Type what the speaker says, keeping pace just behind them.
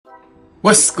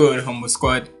What's good, Humble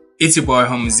Squad? It's your boy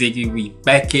Humble Ziggy. We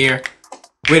back here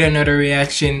with another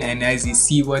reaction, and as you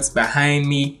see what's behind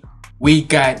me, we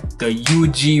got the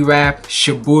Yuji rap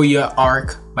Shibuya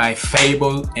arc by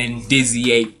FabvL and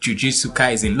DizzyEight Jujutsu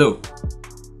Kaisen. Look,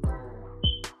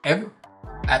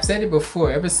 I've said it before,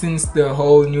 ever since the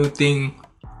whole new thing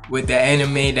with the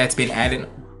anime that's been added,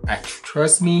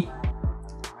 trust me,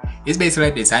 it's basically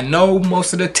like this. I know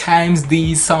most of the times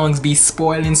these songs be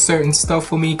spoiling certain stuff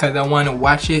for me because I want to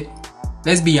watch it.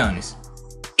 Let's be honest.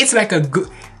 It's like a good...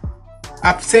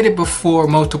 I've said it before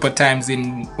multiple times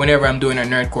whenever I'm doing a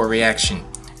nerdcore reaction,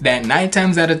 that 9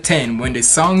 times out of 10, when the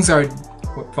songs are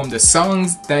from the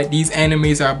songs that these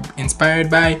animes are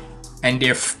inspired by, and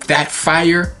they're that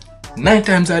fire, 9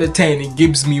 times out of 10 it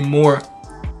gives me more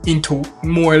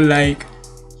like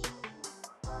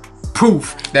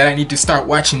proof that I need to start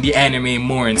watching the anime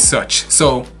more and such.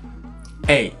 So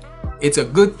hey, it's a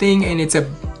good thing and it's a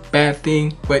bad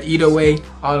thing, but either way,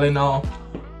 all in all,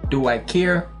 do I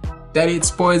care that it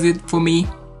spoils it for me?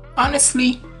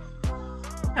 Honestly,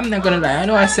 I'm not gonna lie. I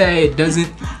know I say it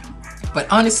doesn't,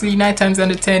 but honestly, 9 times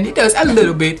out of 10 it does a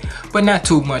little bit, but not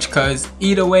too much, because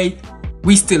either way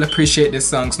we still appreciate the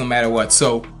songs no matter what.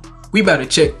 So we about to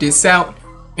check this out.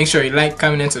 Make sure you like,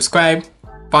 comment, and subscribe.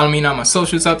 Follow me on all my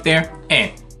socials up there,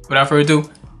 and without further ado,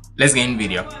 let's get in the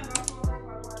video.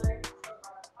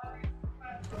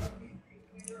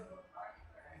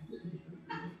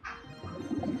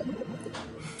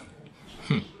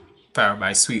 Powered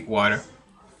by Sweetwater.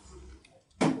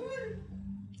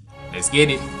 Let's get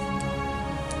it.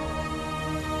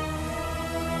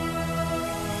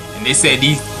 And they said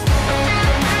these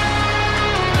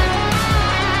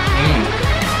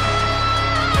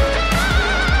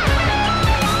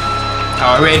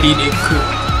already they could.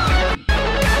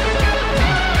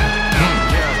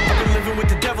 I've been living with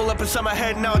the devil up inside my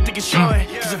head, now I think it's showing.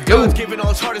 Cause if God's giving all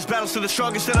his hardest battles to the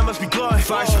strongest, then I must be glowing.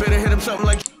 Fire spitter hit him something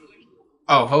like...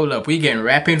 Oh, hold up, we getting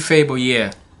rapping FabvL,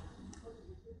 yeah.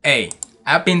 Hey,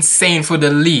 I've been saying for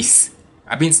the least,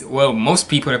 most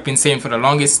people have been saying for the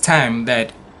longest time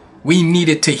that we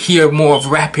needed to hear more of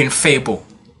rapping FabvL.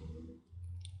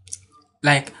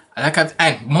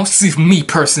 And mostly me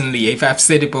personally, if I've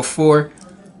said it before,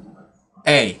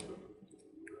 hey,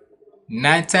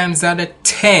 9 times out of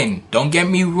 10, don't get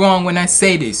me wrong when I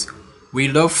say this, we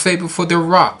love FabvL for the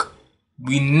rock.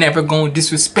 We never gonna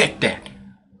disrespect that.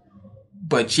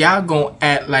 But y'all gonna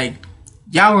act like,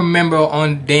 y'all remember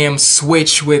on damn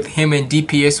Switch with him and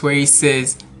DPS where he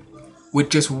says, with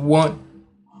just one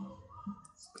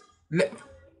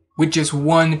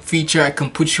feature I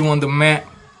can put you on the map.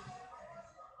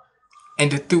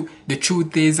 And the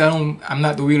truth is, I'm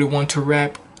not really one to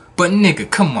rap, but nigga,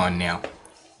 come on now.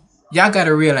 Y'all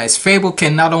gotta realize FabvL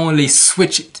can not only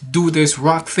switch to do this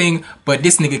rock thing, but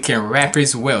this nigga can rap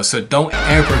as well. So don't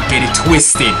ever get it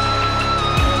twisted.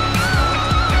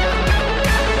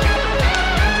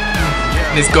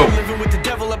 Let's go.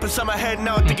 Inside my head,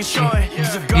 now I think it's showing.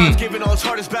 Cause if God's giving all his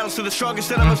hardest battles to the strongest,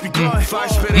 then I must be glowing. Fire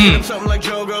spitter hit him something like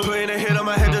Jogo, but in a hit on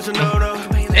my head, there's a no-no.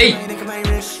 Hey,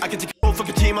 I can take a whole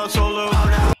fucking team out solo.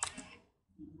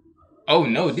 Oh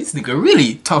no, this nigga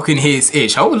really talking his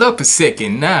ish. Hold up a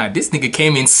second. Nah, this nigga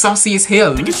came in saucy as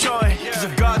hell. Cause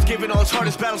if God's giving all his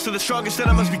hardest battles to the strongest, then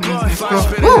I must be glowing. Fire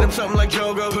spitter hit him something like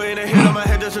Jogo, but in a hit on my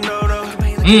head, there's a no-no.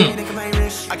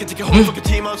 I can take a whole fucking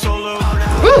team out solo.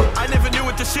 I never knew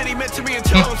what the city meant to me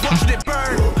until I was watching it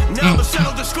burn. Now I'ma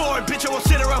settle the score, bitch, I won't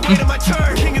sit around waiting my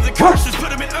turn. King of the curses,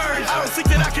 put him in urns. I don't think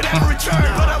that I could ever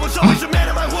return, but I was always a man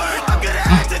of my word. I'm gonna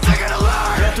act and they're gonna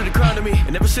learn. After the crown to me,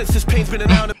 and ever since this pain's been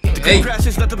around me, the green grass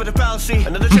is nothing but a fallacy.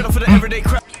 Another channel for the everyday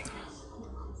crowd.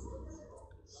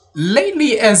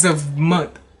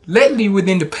 Lately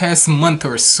within the past month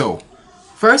or so,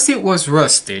 first it was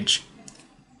Rustage,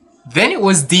 then it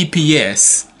was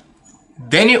DPS,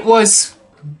 then it was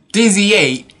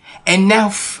DizzyEight, and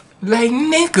now like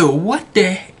nigga, what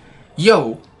the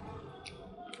yo?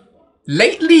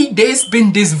 Lately there's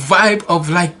been this vibe of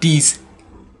like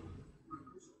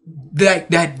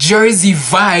that Jersey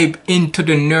vibe into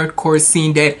the nerdcore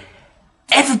scene that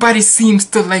everybody seems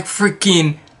to like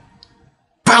freaking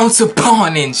bounce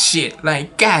upon and shit.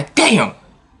 Like goddamn,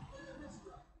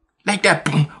 like that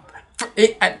boom.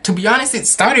 To be honest, it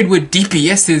started with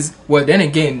DPS's. Well, then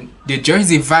again, the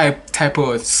Jersey vibe type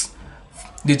of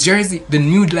the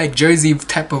new like Jersey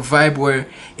type of vibe where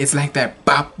it's like that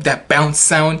bop, that bounce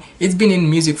sound. It's been in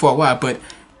music for a while, but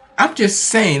I'm just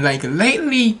saying, like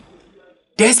lately,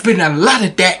 there's been a lot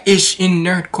of that ish in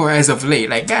nerdcore as of late.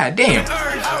 Like goddamn.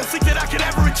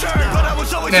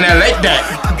 And I like that.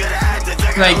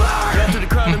 Like,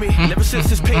 around me. Never since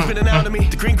this pain's been an out of me.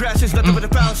 The green grass is nothing but a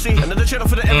fallacy. Another channel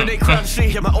for the everyday crowd to see.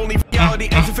 Yeah, my only reality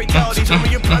ends in fatality. Tell me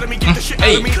you're proud of me, get the shit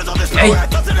out of me. Cause all this power I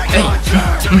thought that I got.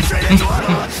 Turn me straight into a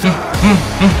monster. I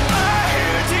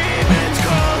hear demons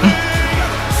calling,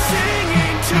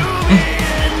 singing to me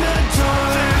in the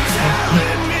dark,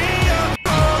 telling me I'm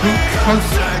falling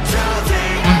closer till the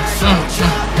end. So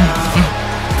chill now.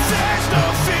 There's no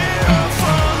fear of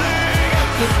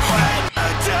falling when the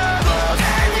devil's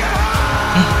in your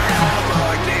heart. No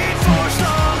more need for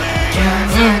stalling.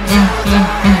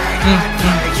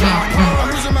 I'm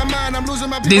losing my mind, I'm losing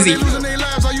my people, Dizzy. they losing their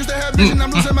lives. I used to have vision,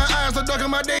 I'm losing my eyes. The darker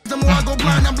my days, the more I go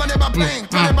blind. I'm blinded by pain,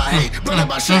 blinded by hate, blinded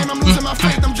by shame. I'm losing my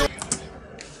faith, I'm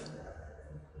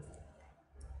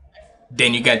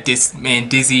Then you got this man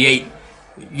DizzyEight.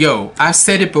 Yo, I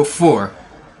said it before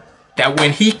that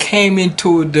when he came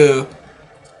into the,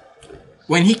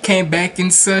 when he came back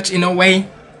and such in a way,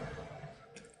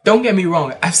 don't get me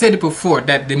wrong, I've said it before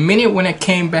that the minute when I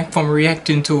came back from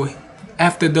reacting to,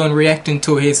 after done reacting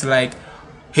to his like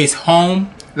his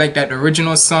home, like that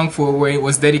original song for where it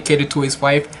was dedicated to his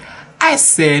wife, I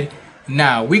said,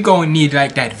 nah, we gonna need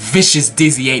like that vicious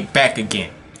DizzyEight back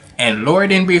again. And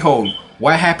Lord and behold,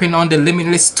 what happened on the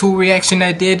Limitless 2 reaction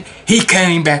I did? He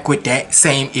came back with that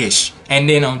same ish. And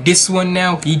then on this one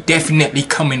now, he definitely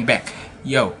coming back.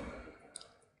 Yo.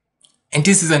 And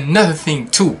this is another thing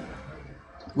too.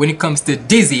 When it comes to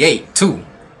DizzyEight too.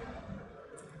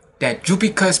 That just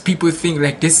because people think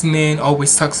like this man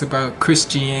always talks about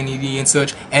Christianity and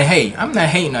such. And hey, I'm not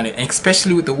hating on it. And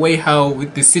especially with the way how,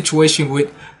 with the situation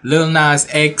with Lil Nas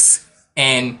X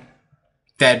and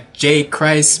that J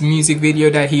Christ music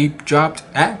video that he dropped.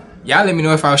 Y'all let me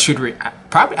know if I should I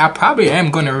probably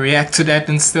am gonna react to that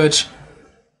and such.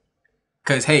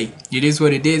 Cause hey, it is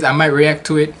what it is. I might react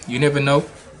to it. You never know.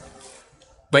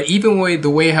 But even with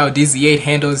the way how DizzyEight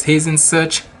handles his and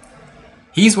such,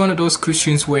 he's one of those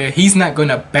Christians where he's not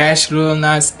gonna bash Lil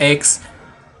Nas X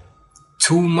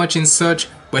too much and such,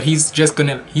 but he's just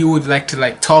gonna, he would like to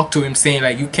like talk to him saying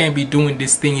like, you can't be doing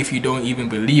this thing if you don't even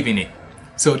believe in it.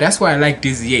 So that's why I like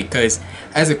DizzyEight, because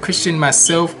as a Christian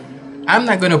myself, I'm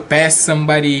not gonna bash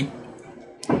somebody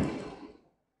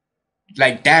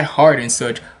like that hard and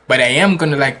such, but I am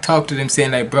gonna like talk to them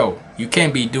saying like, bro, you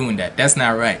can't be doing that. That's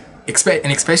not right.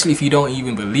 And especially if you don't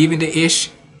even believe in the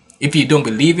ish, if you don't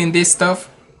believe in this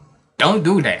stuff, don't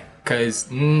do that. Cause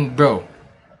bro,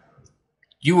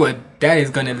 that is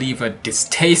gonna leave a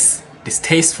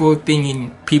distasteful thing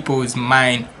in people's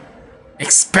mind.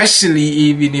 Especially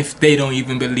even if they don't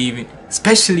even believe it.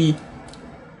 Especially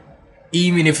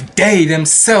even if they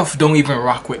themselves don't even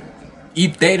rock with.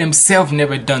 If they themselves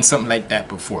never done something like that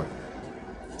before.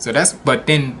 So that's, but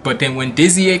then when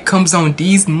DizzyEight comes on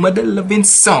these mother loving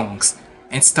songs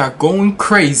and start going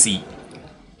crazy,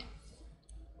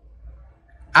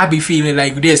 I be feeling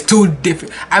like there's two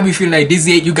different, I be feeling like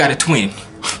DizzyEight, you got a twin.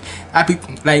 I be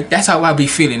like, that's how I be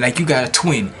feeling, like you got a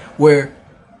twin, where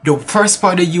the first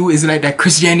part of you is like that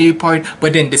Christianity part,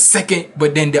 but then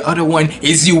the other one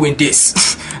is you in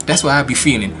this. That's what I be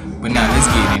feeling. But now let's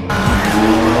get it.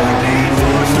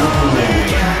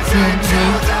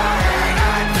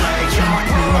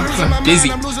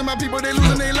 Dizzy. I'm losing my people, they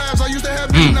losing their lives. I used to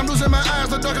have vision, I'm losing my eyes.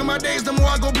 The darker my days, the more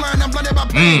I go blind. I'm blinded by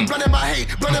pain, blinded by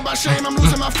hate, blinded by shame. I'm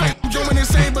losing my faith. I'm going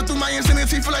insane, but through my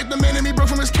insanity, feel like the man in me broke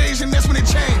from his cage, and that's when it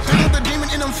changed. I want the demon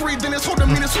and I'm free, then it's holding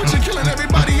me to switch and killing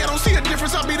everybody. I don't see a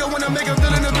difference. I'll be the one to make a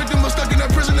villain, a victim, or stuck in a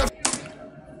prison.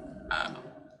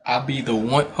 I'll be the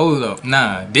one. Hold up,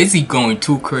 nah, Dizzy going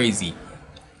too crazy.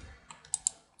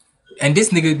 And this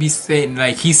nigga be saying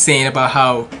like, he's saying about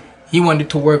how he wanted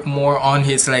to work more on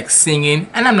his like singing,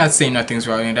 and I'm not saying nothing's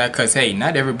wrong in that, cause hey,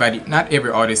 not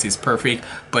every artist is perfect,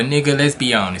 but nigga, let's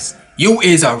be honest, you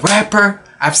is a rapper.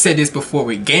 I've said this before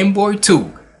with Game Boy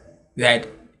too, that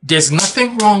there's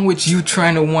nothing wrong with you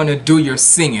trying to want to do your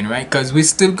singing, right? Cause we're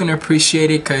still gonna appreciate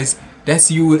it, cause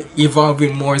that's you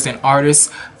evolving more as an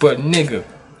artist. But nigga,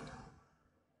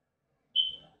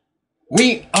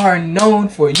 we are known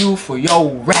for you for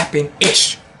your rapping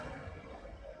ish.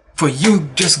 For you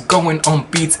just going on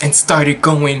beats and started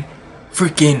going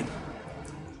freaking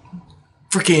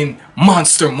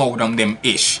monster mode on them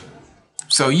ish.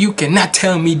 So you cannot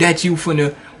tell me that you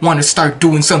finna want to start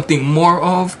doing something more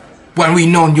of when we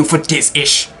known you for this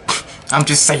ish. I'm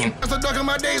just saying. As the darker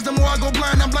my days, the more I go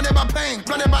blind. I'm blinded by pain,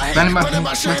 blinded by hate, blinded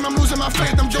by shame. I'm losing my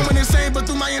faith. I'm going insane, but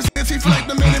through my insanity, feel like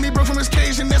the man in me broke from his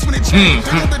cage, and that's when it changed.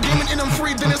 I want the demon and I'm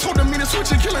free, then it's holding me to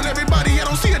switch and killing everybody. I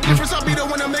don't see a difference. I'll be the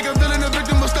one to make a villain, a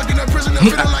victim, or stuck in a prison.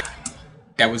 Like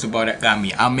that was about it. Got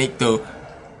me. I'm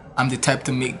the type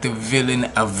to make the villain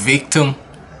a victim.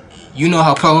 You know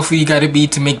how powerful you gotta be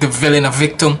to make the villain a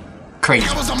victim? Crazy.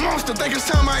 I was a monster, think it's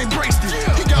time I embraced it.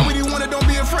 He got what he wanted, don't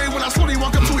be afraid when I slowly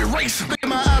walk up to erase. Look in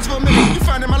my eyes for a minute, you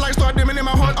find that my life start dimming and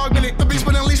my heart augmented. The beast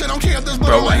but unleashed, I don't care if there's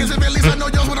blood on my hands. At least I know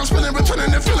yours what I'm spilling,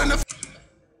 returning and feeling the.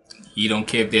 You don't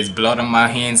care if there's blood on my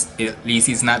hands, at least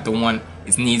he's not the one,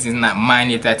 his knees is not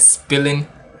mine if that's spilling.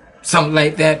 Something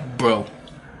like that, bro.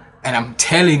 And I'm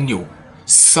telling you,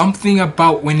 something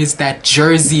about when it's that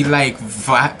Jersey like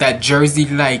vibe, that Jersey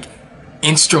like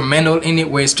instrumental in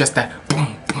it where it's just that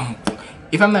boom boom boom.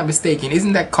 If I'm not mistaken,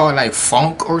 isn't that called like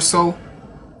funk or so?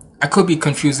 I could be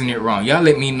confusing it wrong. Y'all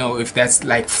let me know if that's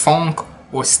like funk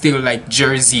or still like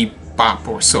Jersey bop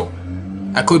or so.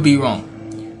 I could be wrong.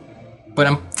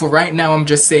 But for right now, I'm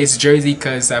just saying it's Jersey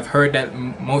because I've heard that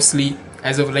mostly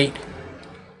as of late.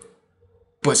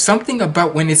 But something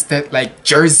about when it's that like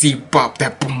Jersey bop,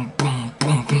 that boom boom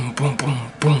boom boom boom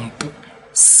boom boom boom.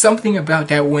 Something about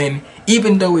that when,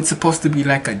 even though it's supposed to be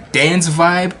like a dance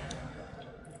vibe,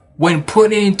 when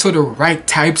put into the right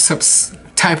type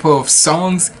of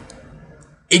songs,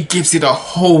 it gives it a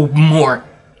whole more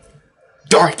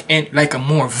dark and like a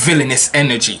more villainous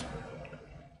energy.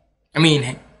 I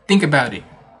mean, think about it.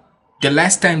 The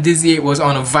last time DizzyEight was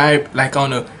on a vibe, like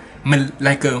on a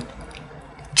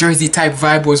Jersey type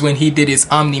vibe, was when he did his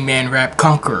Omni-Man rap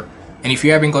Conquer. And if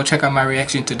you haven't, go check out my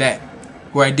reaction to that,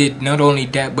 where I did not only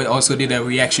that but also did a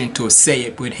reaction to Say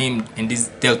It with him and this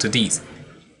Delta D's.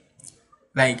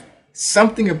 Like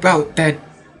something about that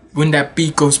when that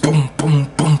beat goes boom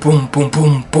boom boom boom boom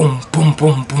boom boom boom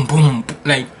boom boom boom,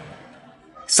 like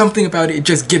something about it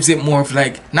just gives it more of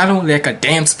like not only like a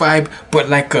dance vibe but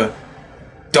like a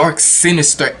dark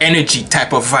sinister energy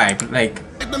type of vibe, like,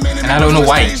 and I don't know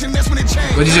why,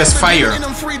 but it's just fire.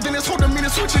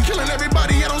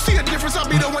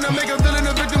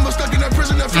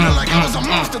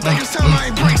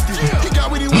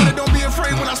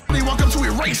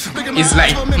 It's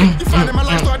like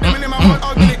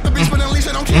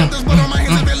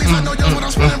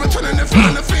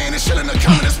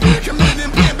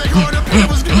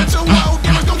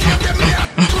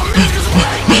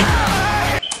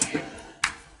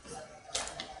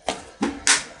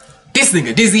this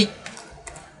nigga Dizzy.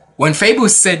 When FabvL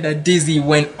said that Dizzy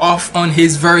went off on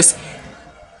his verse,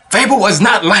 FabvL was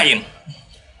not lying.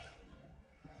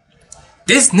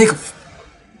 This nigga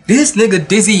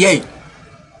DizzyEight.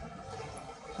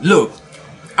 Look,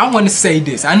 I want to say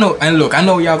this. I know, and look, I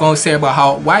know y'all gonna say about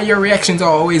how why your reactions are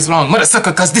always long, mother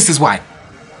sucker. Cause this is why.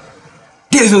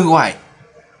 This is why.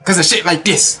 Cause of shit like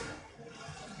this.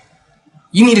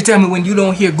 You need to tell me when you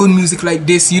don't hear good music like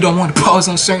this, you don't want to pause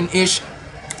on certain ish.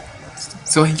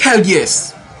 So hell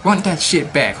yes, run that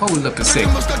shit back. Hold up a sec.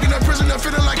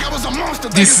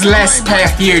 This last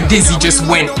path here, Dizzy just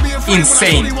went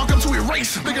insane.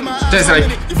 Just like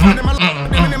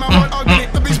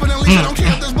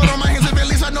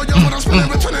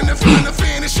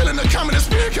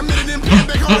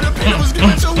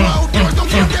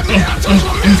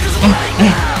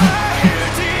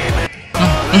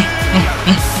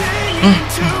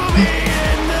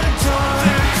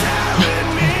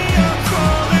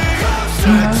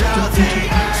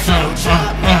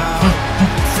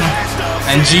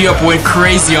and G-Up went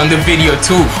crazy on the video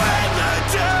too.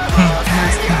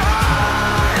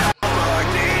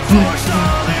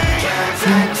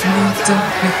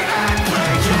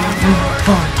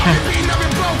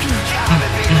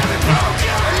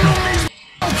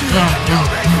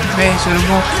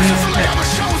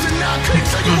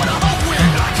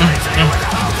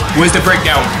 Where's the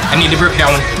breakdown? I need the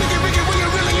breakdown.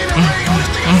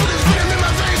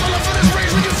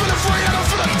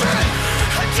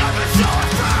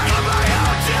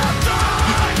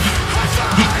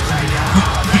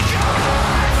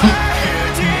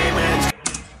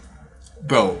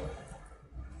 Bro,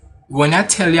 when I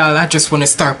tell y'all I just want to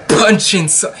start punching,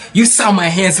 you saw my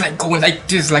hands like going like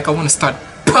this, like I want to start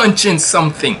punching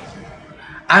something.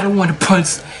 I don't want to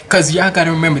punch, cause y'all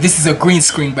gotta remember this is a green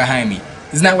screen behind me.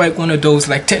 It's not like one of those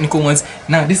like technical ones.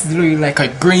 Nah, this is literally like a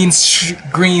green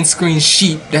screen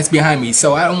sheet that's behind me.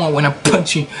 So I don't want when I'm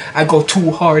punching, I go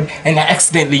too hard and I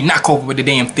accidentally knock over the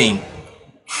damn thing.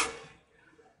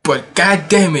 But god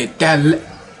damn it,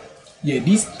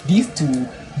 these two.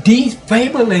 These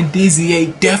FabvL and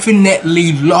DizzyEight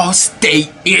definitely lost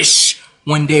they ish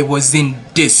when they was in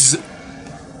this.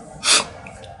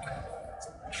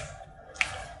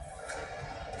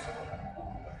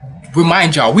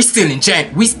 Remind y'all, we still in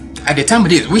at the time of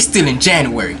this, we still in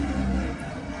January.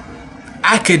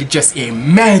 I could just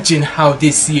imagine how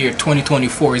this year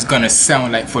 2024 is gonna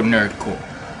sound like for nerdcore.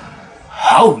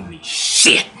 Holy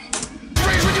shit.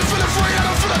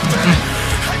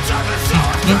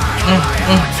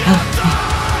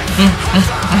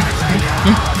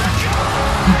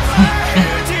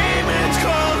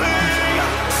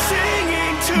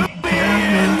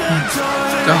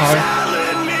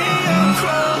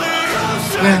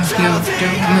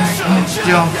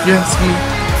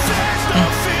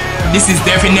 This is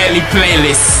definitely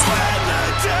playlist.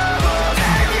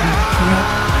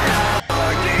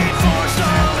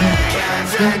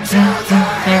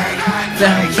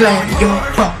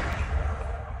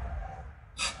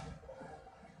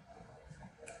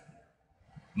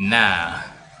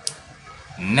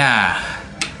 Nah.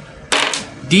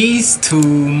 These two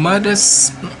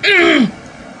mothers.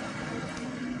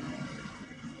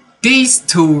 These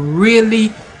two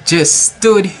really just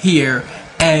stood here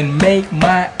and make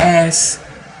my ass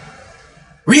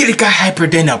really got hyper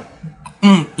than a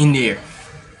in there.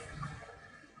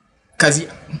 Cause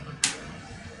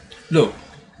look,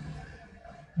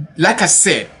 like I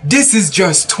said, this is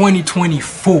just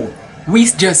 2024. We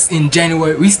just in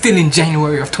January. We still in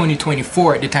January of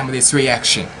 2024 at the time of this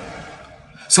reaction.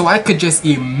 So I could just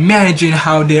imagine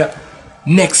how the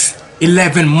next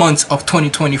 11 months of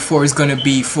 2024 is gonna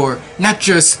be for not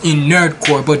just in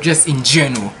nerdcore but just in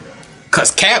general.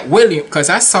 Cause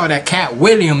I saw that Cat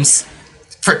Williams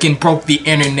freaking broke the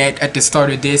internet at the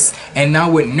start of this, and now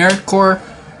with nerdcore,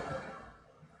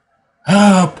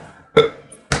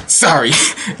 sorry,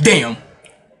 damn.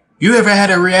 You ever had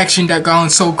a reaction that gone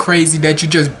so crazy that you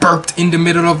just burped in the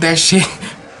middle of that shit?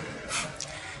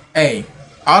 Hey,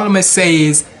 all I'm gonna say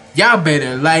is y'all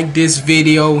better like this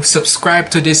video, subscribe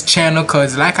to this channel,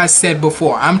 cause like I said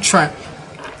before, I'm trying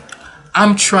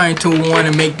to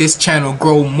want to make this channel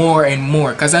grow more and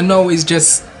more, cause I know it's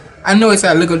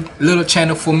a little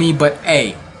channel for me, but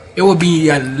hey, it would be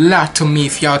a lot to me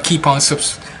if y'all keep on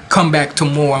come back to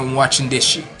more and watching this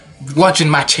shit, watching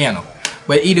my channel.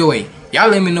 But either way, y'all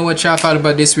let me know what y'all thought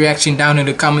about this reaction down in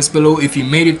the comments below. If you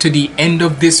made it to the end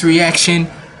of this reaction,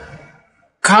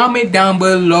 comment down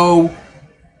below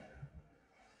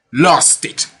lost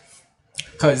it,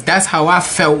 cause that's how I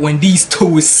felt when these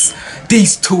two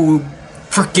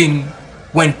freaking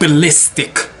went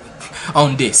ballistic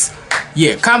on this.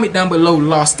 Yeah, comment down below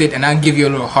lost it and I'll give you a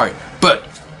little heart. But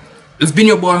it's been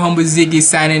your boy Humble Ziggy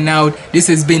signing out. This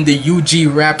has been the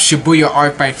UG Rap Shibuya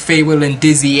art by FabvL and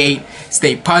DizzyEight.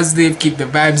 Stay positive, keep the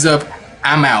vibes up.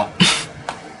 I'm out.